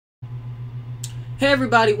Hey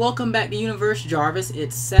everybody, welcome back to Universe Jarvis.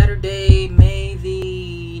 It's Saturday, May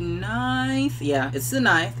the 9th. Yeah, it's the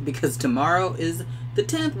 9th because tomorrow is the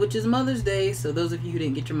 10th, which is Mother's Day. So those of you who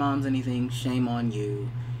didn't get your moms anything, shame on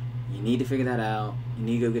you. You need to figure that out. You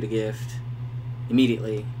need to go get a gift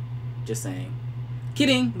immediately. Just saying.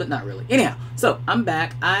 Kidding, but not really. Anyhow, so I'm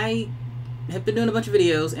back. I have been doing a bunch of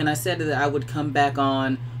videos and I said that I would come back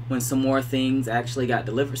on when some more things actually got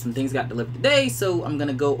delivered. Some things got delivered today, so I'm going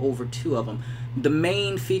to go over two of them. The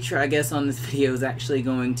main feature, I guess, on this video is actually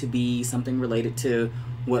going to be something related to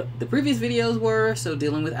what the previous videos were, so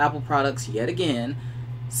dealing with Apple products yet again.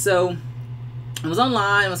 So I was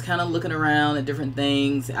online, I was kind of looking around at different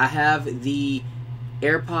things. I have the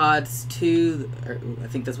AirPods 2, I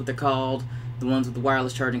think that's what they're called, the ones with the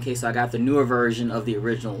wireless charging case. So I got the newer version of the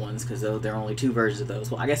original ones because there are only two versions of those.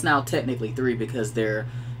 Well, I guess now technically three because they're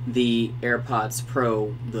the AirPods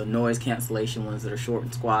Pro, the noise cancellation ones that are short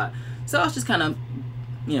and squat. So I was just kind of,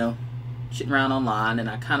 shitting around online, and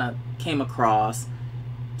I kind of came across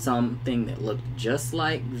something that looked just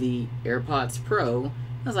like the AirPods Pro.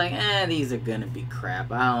 I was like, these are gonna be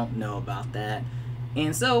crap. I don't know about that.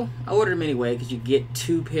 And so I ordered them anyway because you get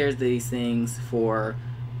two pairs of these things for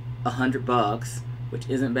 $100, which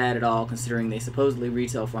isn't bad at all considering they supposedly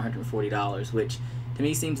retail for $140, which to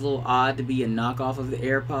me seems a little odd to be a knockoff of the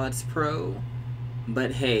AirPods Pro.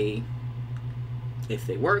 But hey, if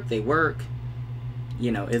they work, they work.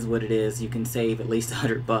 Is what it is. You can save at least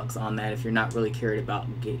 $100 on that if you're not really care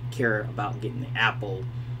about getting the Apple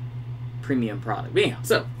premium product. But anyhow,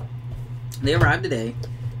 so they arrived today,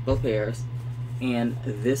 both pairs, and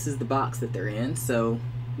this is the box that they're in. So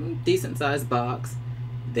decent sized box.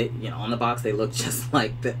 They, on the box they look just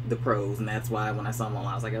like the Pros, and that's why when I saw them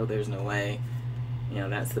online I was like, oh, there's no way.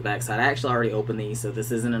 That's the back side. I actually already opened these, so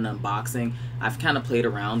this isn't an unboxing. I've kind of played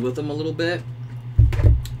around with them a little bit.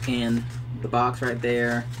 And the box right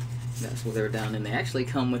there, that's where they're down. And they actually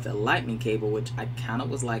come with a lightning cable, which I kind of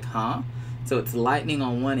was like, huh? So it's lightning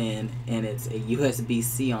on one end, and it's a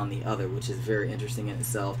USB-C on the other, which is very interesting in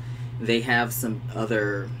itself. They have some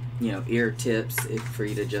other, ear tips for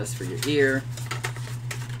you to adjust for your ear.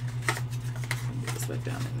 Get this back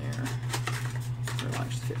down in there.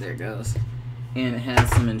 Relax the fit. There it goes. And it has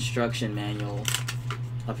some instruction manual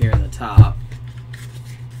up here in the top.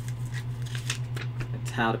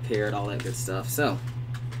 It's how to pair it, all that good stuff. So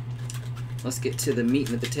let's get to the meat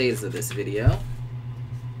and the potatoes of this video.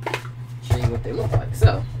 Show you what they look like.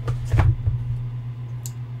 So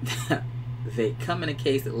they come in a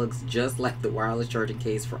case that looks just like the wireless charging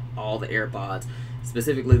case for all the AirPods,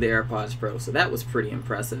 specifically the AirPods Pro. So that was pretty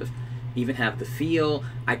impressive. Even have the feel.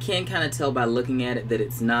 I can kind of tell by looking at it that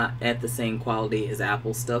it's not at the same quality as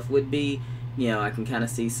Apple stuff would be. I can kind of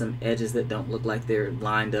see some edges that don't look like they're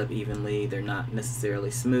lined up evenly. They're not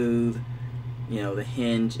necessarily smooth. The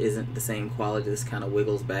hinge isn't the same quality. This kind of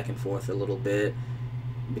wiggles back and forth a little bit.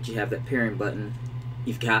 But you have that pairing button.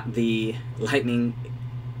 You've got the lightning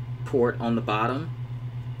port on the bottom.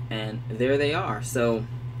 And there they are. So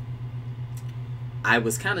I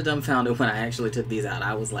was kind of dumbfounded when I actually took these out.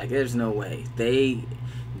 I was like, there's no way.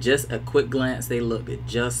 Just a quick glance, they look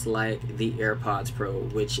just like the AirPods Pro,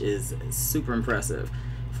 which is super impressive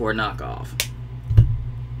for a knockoff.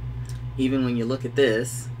 Even when you look at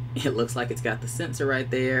this, it looks like it's got the sensor right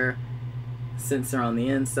there, sensor on the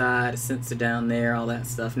inside, a sensor down there, all that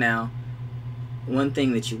stuff. Now, one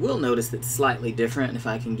thing that you will notice that's slightly different, if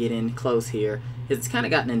I can get in close here, is it's kind of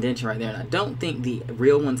got an indentation right there, and I don't think the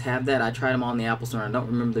real ones have that. I tried them on the Apple Store, and I don't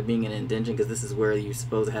remember there being an indentation because this is where you're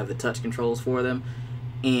supposed to have the touch controls for them.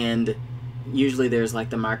 And usually there's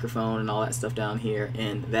like the microphone and all that stuff down here,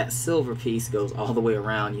 and that silver piece goes all the way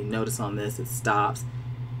around. You notice on this it stops.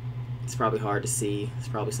 It's probably hard to see. It's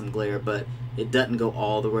probably some glare, but it doesn't go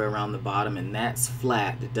all the way around the bottom, and that's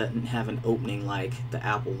flat. It doesn't have an opening like the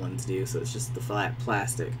Apple ones do, so it's just the flat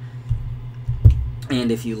plastic.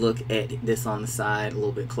 And if you look at this on the side a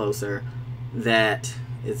little bit closer, that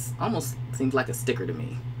is almost seems like a sticker to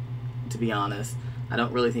me, to be honest. I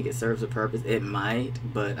don't really think it serves a purpose. It might,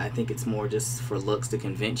 but I think it's more just for looks to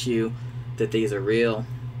convince you that these are real.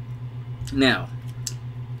 Now,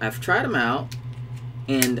 I've tried them out,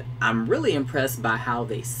 and I'm really impressed by how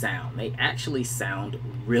they sound. They actually sound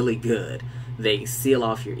really good. They seal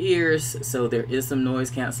off your ears, so there is some noise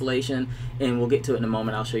cancellation, and we'll get to it in a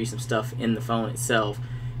moment. I'll show you some stuff in the phone itself.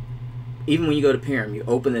 Even when you go to pair them, you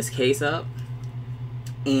open this case up,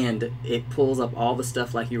 and it pulls up all the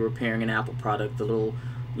stuff like you were pairing an Apple product. The little,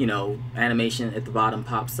 animation at the bottom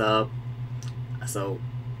pops up. So,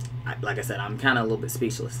 like I said, I'm kind of a little bit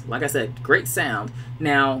speechless. Like I said, great sound.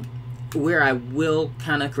 Now, where I will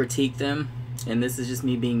kind of critique them and this is just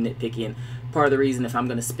me being nitpicky, and part of the reason, if I'm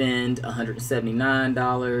going to spend $179,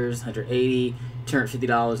 $180,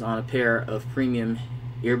 $250 on a pair of premium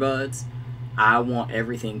earbuds, I want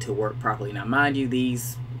everything to work properly. Now, mind you,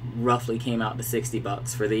 these roughly came out to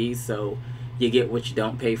 $60 for these, so you get what you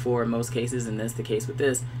don't pay for in most cases, and that's the case with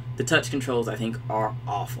this. The touch controls, I think, are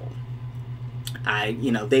awful.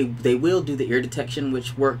 They will do the ear detection,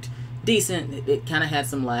 which worked decent. It kind of had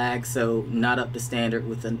some lag, so not up to standard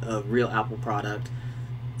with a real Apple product.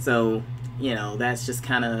 So, that's just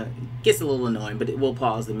kind of gets a little annoying, but it will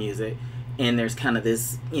pause the music. And there's kind of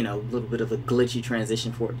this, little bit of a glitchy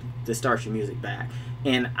transition for it to start your music back.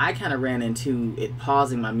 And I kind of ran into it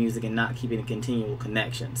pausing my music and not keeping a continual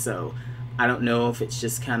connection. So I don't know if it's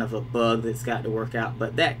just kind of a bug that's got to work out,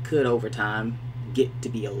 but that could over time get to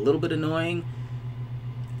be a little bit annoying.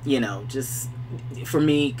 Just for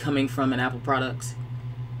me, coming from an Apple product,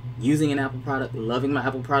 using an Apple product, loving my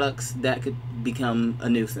Apple products, that could become a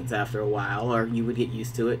nuisance after a while, or you would get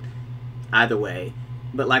used to it. Either way.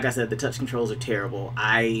 But like I said, the touch controls are terrible.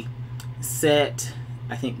 I set,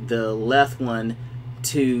 I think, the left one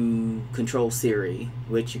to control Siri,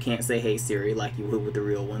 which you can't say, "Hey Siri," like you would with the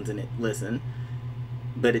real ones, and it listen.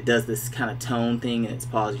 But it does this kind of tone thing, and it's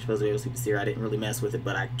pause. You're supposed to be able to speak to Siri. I didn't really mess with it,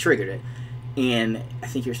 but I triggered it. And I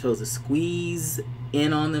think you're supposed to squeeze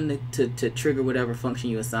in on them to trigger whatever function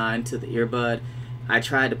you assign to the earbud. I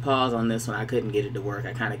tried to pause on this one. I couldn't get it to work.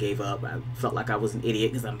 I kind of gave up. I felt like I was an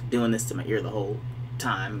idiot because I'm doing this to my ear the whole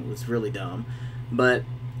time. It was really dumb. But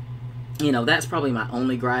that's probably my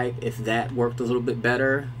only gripe. If that worked a little bit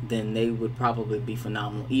better, then they would probably be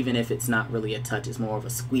phenomenal, even if it's not really a touch. It's more of a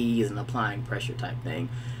squeeze and applying pressure type thing.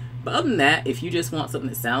 But other than that, if you just want something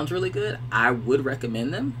that sounds really good, I would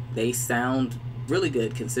recommend them. They sound really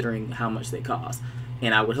good considering how much they cost,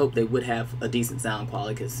 and I would hope they would have a decent sound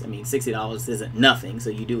quality, because $60 isn't nothing,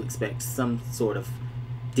 so you do expect some sort of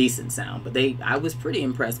decent sound. But I was pretty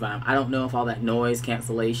impressed by them. I don't know if all that noise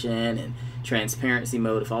cancellation and transparency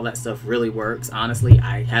mode, if all that stuff really works. Honestly,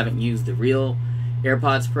 I haven't used the real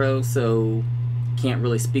AirPods Pro, so can't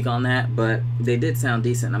really speak on that, but they did sound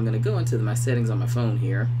decent. I'm going to go into my settings on my phone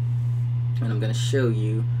here, and I'm going to show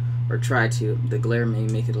you, or try to. The glare may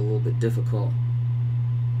make it a little bit difficult.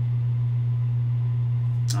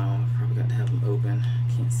 Oh, I probably got to have them open.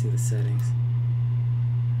 Can't see the settings.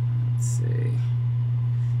 Let's see.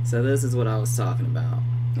 So this is what I was talking about,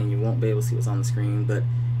 and you won't be able to see what's on the screen, but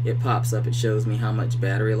it pops up. It shows me how much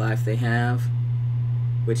battery life they have,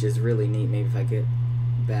 which is really neat. Maybe if I get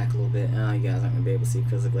back a little bit. Oh, you guys aren't going to be able to see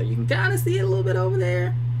because of the glare. You can kind of see it a little bit over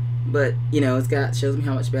there, but shows me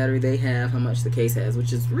how much battery they have, how much the case has,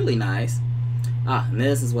 which is really nice. And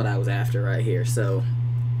this is what I was after right here. So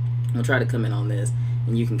I'll try to come in on this,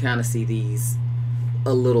 and you can kind of see these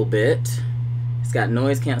a little bit. It's got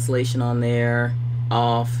noise cancellation on there,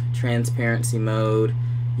 off, transparency mode.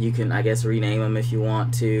 You can, I guess, rename them if you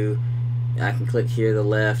want to. I can click here to the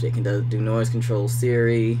left. It can do noise control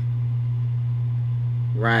Siri.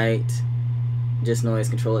 Right, just noise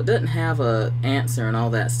control. It doesn't have a answer and all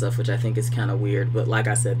that stuff, which I think is kind of weird, but like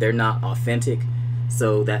I said, they're not authentic,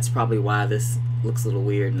 so that's probably why this looks a little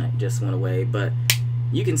weird and it just went away. But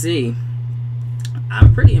you can see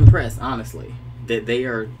I'm pretty impressed, honestly, that they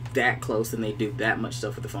are that close and they do that much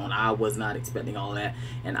stuff with the phone. I was not expecting all that,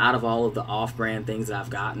 and out of all of the off-brand things that I've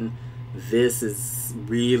gotten, this is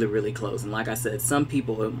really, really close. And like I said, some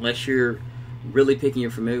people, unless you're really picking,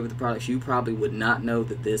 you're familiar with the products, you probably would not know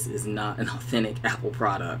that this is not an authentic Apple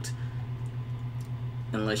product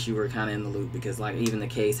unless you were kind of in the loop, because like even the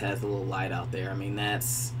case has a little light out there.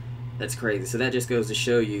 That's crazy. So that just goes to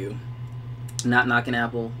show you, not knocking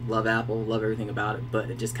Apple, love everything about it,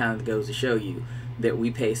 but it just kind of goes to show you that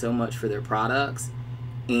we pay so much for their products,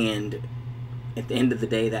 and at the end of the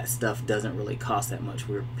day, that stuff doesn't really cost that much.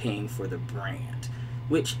 We're paying for the brand,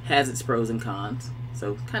 which has its pros and cons.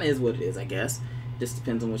 So kind of is what it is, I guess. Just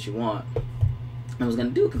depends on what you want. I was going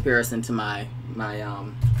to do a comparison to my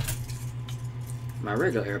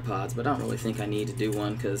regular AirPods, but I don't really think I need to do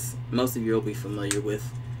one, because most of you will be familiar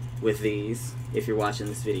with these if you're watching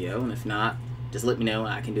this video, and if not, just let me know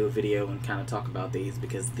and I can do a video and kind of talk about these,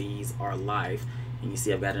 because these are life. And you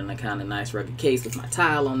see I've got it in a kind of nice rugged case with my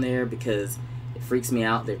tile on there, because it freaks me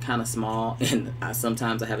out. They're kind of small, and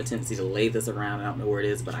sometimes I have a tendency to lay this around. I don't know where it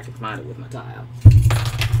is, but I can find it with my tile.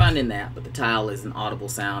 Finding that, but the tile is an audible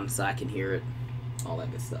sound, so I can hear it, all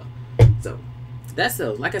that good stuff. So that's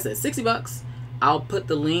those. Like I said, $60. I'll put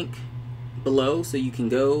the link below so you can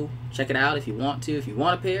go check it out if you want to. If you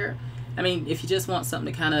want a pair, if you just want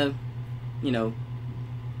something to kind of,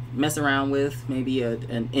 mess around with, maybe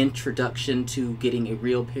an introduction to getting a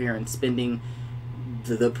real pair and spending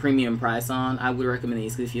the premium price on, I would recommend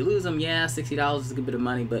these. Because if you lose them, yeah, $60 is a good bit of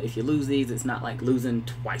money, but if you lose these, it's not like losing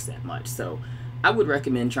twice that much. So I would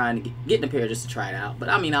recommend trying to getting a pair just to try it out. But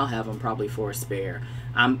I mean, I'll have them probably for a spare.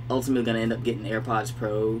 I'm ultimately going to end up getting AirPods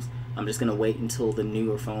Pros. I'm just going to wait until the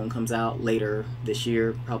newer phone comes out later this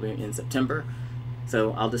year, probably in September.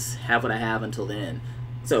 So I'll just have what I have until then.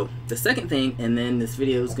 So the second thing, and then this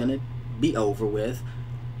video is going to be over with,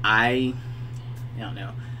 I don't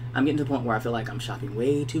know. I'm getting to the point where I feel like I'm shopping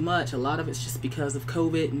way too much. A lot of it's just because of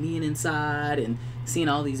COVID and being inside and seeing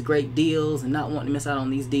all these great deals and not wanting to miss out on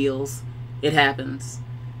these deals. It happens.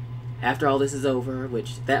 After all this is over,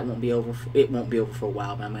 which that won't be over, it won't be over for a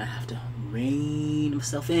while, but I'm going to have to rein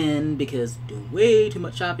myself in because I'm doing way too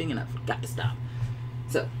much shopping and I've got to stop.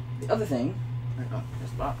 So, the other thing, oh,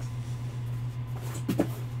 there's the box.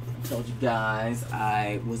 I told you guys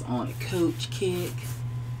I was on a Coach kick.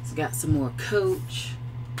 So got some more Coach.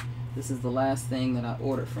 This is the last thing that I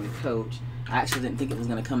ordered from Coach. I actually didn't think it was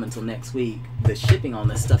going to come until next week. The shipping on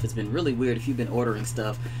this stuff has been really weird. If you've been ordering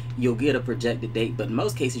stuff, you'll get a projected date, but in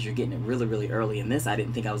most cases you're getting it really, really early. And this I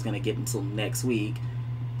didn't think I was going to get until next week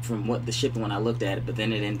from what the shipping when I looked at it, but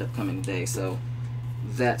then it ended up coming today. So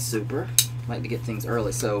that's super. I like to get things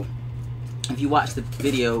early. So if you watched the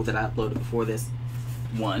video that I uploaded before this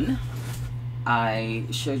one, I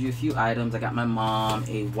showed you a few items. I got my mom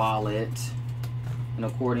a wallet, an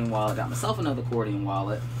accordion wallet. Got myself another accordion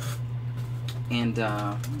wallet. And this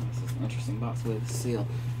is an interesting box with a seal.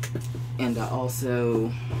 And I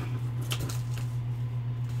also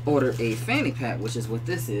ordered a fanny pack, which is what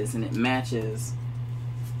this is, and it matches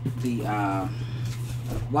the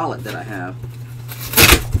wallet that I have.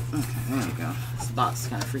 Okay, there you go. This box is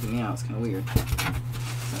kind of freaking me out. It's kind of weird.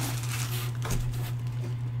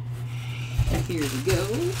 So, here we go.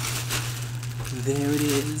 There it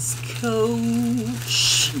is.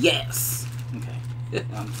 Coach. Yes. Okay.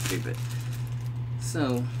 I'm stupid.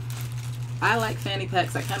 So, I like fanny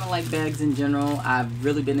packs. I kind of like bags in general. I've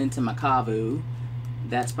really been into my Kavu.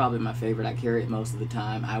 That's probably my favorite. I carry it most of the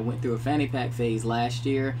time. I went through a fanny pack phase last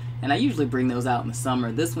year, and I usually bring those out in the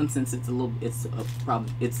summer. This one, since it's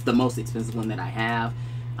it's the most expensive one that I have,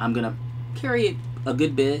 I'm gonna carry it a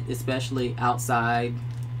good bit, especially outside.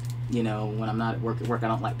 You know, when I'm not at work. I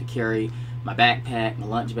don't like to carry my backpack, my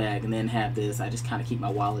lunch bag, and then have this. I just kind of keep my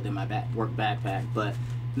wallet in my work backpack. But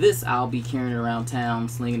this, I'll be carrying it around town,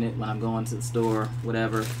 slinging it when I'm going to the store,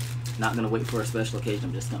 whatever. Not gonna wait for a special occasion.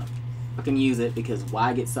 I'm just gonna fucking use it, because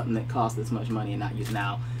why get something that costs this much money and not use it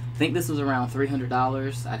now? I think this was around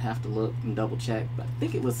 $300. I'd have to look and double check, but I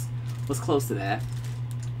think it was close to that.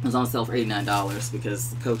 It was on sale for $89 because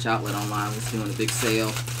the Coach outlet online was doing a big sale,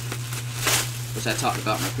 which I talked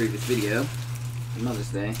about in my previous video on Mother's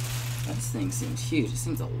Day. This thing seems huge. It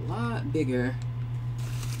seems a lot bigger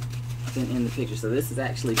than in the picture. So this is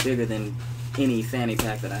actually bigger than any fanny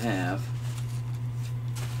pack that I have.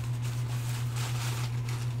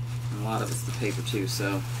 And a lot of it's the paper too.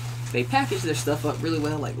 So they package their stuff up really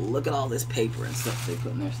well. Like, look at all this paper and stuff they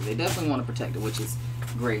put in there. So they definitely want to protect it, which is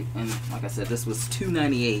great. And like I said, this was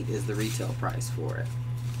 $2.98 is the retail price for it.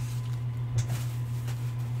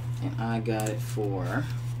 And I got it for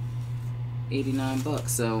 89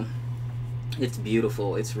 bucks. So it's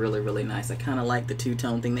beautiful. It's really, really nice. I kind of like the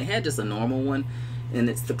two-tone thing. They had just a normal one, and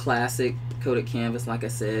it's the classic coated canvas, like I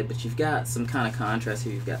said, but you've got some kind of contrast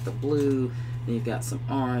here. You've got the blue, and you've got some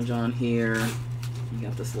orange on here. You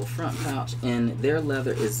got this little front pouch, and their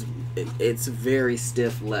leather is, it's very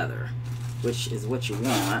stiff leather, which is what you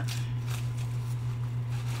want.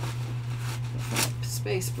 From a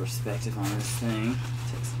space perspective on this thing,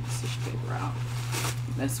 take some tissue paper out.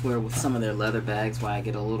 That's where with some of their leather bags, why I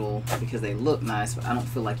get a little, because they look nice, but I don't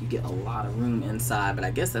feel like you get a lot of room inside, but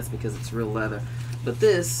I guess that's because it's real leather. But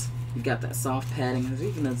this, you've got that soft padding. There's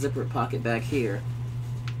even a zipper pocket back here.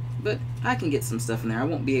 But I can get some stuff in there. I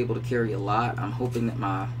won't be able to carry a lot. I'm hoping that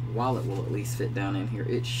my wallet will at least fit down in here.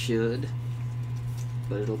 It should,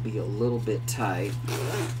 but it'll be a little bit tight.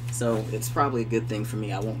 So it's probably a good thing for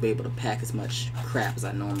me. I won't be able to pack as much crap as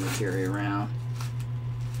I normally carry around.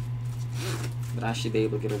 But I should be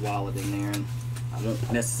able to get a wallet in there, and I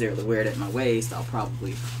won't necessarily wear it at my waist. I'll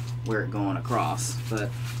probably wear it going across, but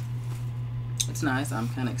it's nice. I'm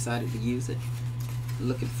kind of excited to use it.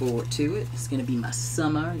 Looking forward to it. It's gonna be my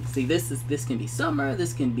summer. See, this can be summer,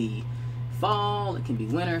 this can be fall, it can be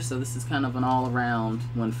winter, so this is kind of an all-around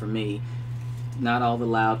one for me. Not all the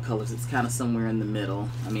loud colors, it's kind of somewhere in the middle.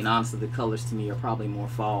 I mean, honestly, the colors to me are probably more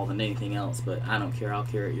fall than anything else, but I don't care. I'll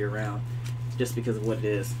carry it year-round just because of what it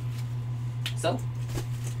is. So,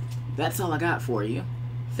 that's all I got for you.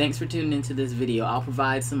 Thanks for tuning into this video. I'll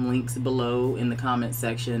provide some links below in the comment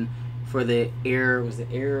section for the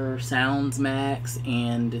Airsounds Max,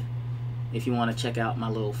 and if you want to check out my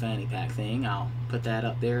little fanny pack thing, I'll put that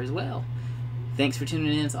up there as well. Thanks for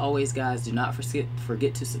tuning in. As always, guys, do not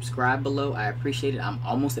forget to subscribe below. I appreciate it. I'm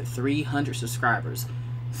almost at 300 subscribers.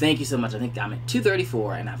 Thank you so much. I think I'm at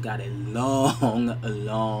 234, and I've got a long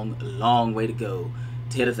way to go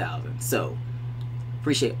to hit 1,000. So,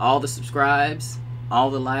 appreciate all the subscribes, all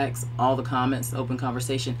the likes, all the comments, the open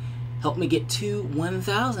conversation. Help me get to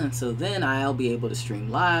 1,000, so then I'll be able to stream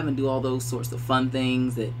live and do all those sorts of fun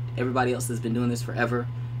things that everybody else that's been doing this forever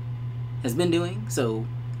has been doing. So,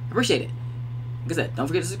 appreciate it. Like I said, don't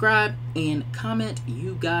forget to subscribe and comment.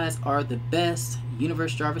 You guys are the best.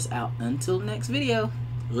 Universe Jarvis out. Until next video.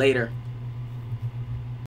 Later.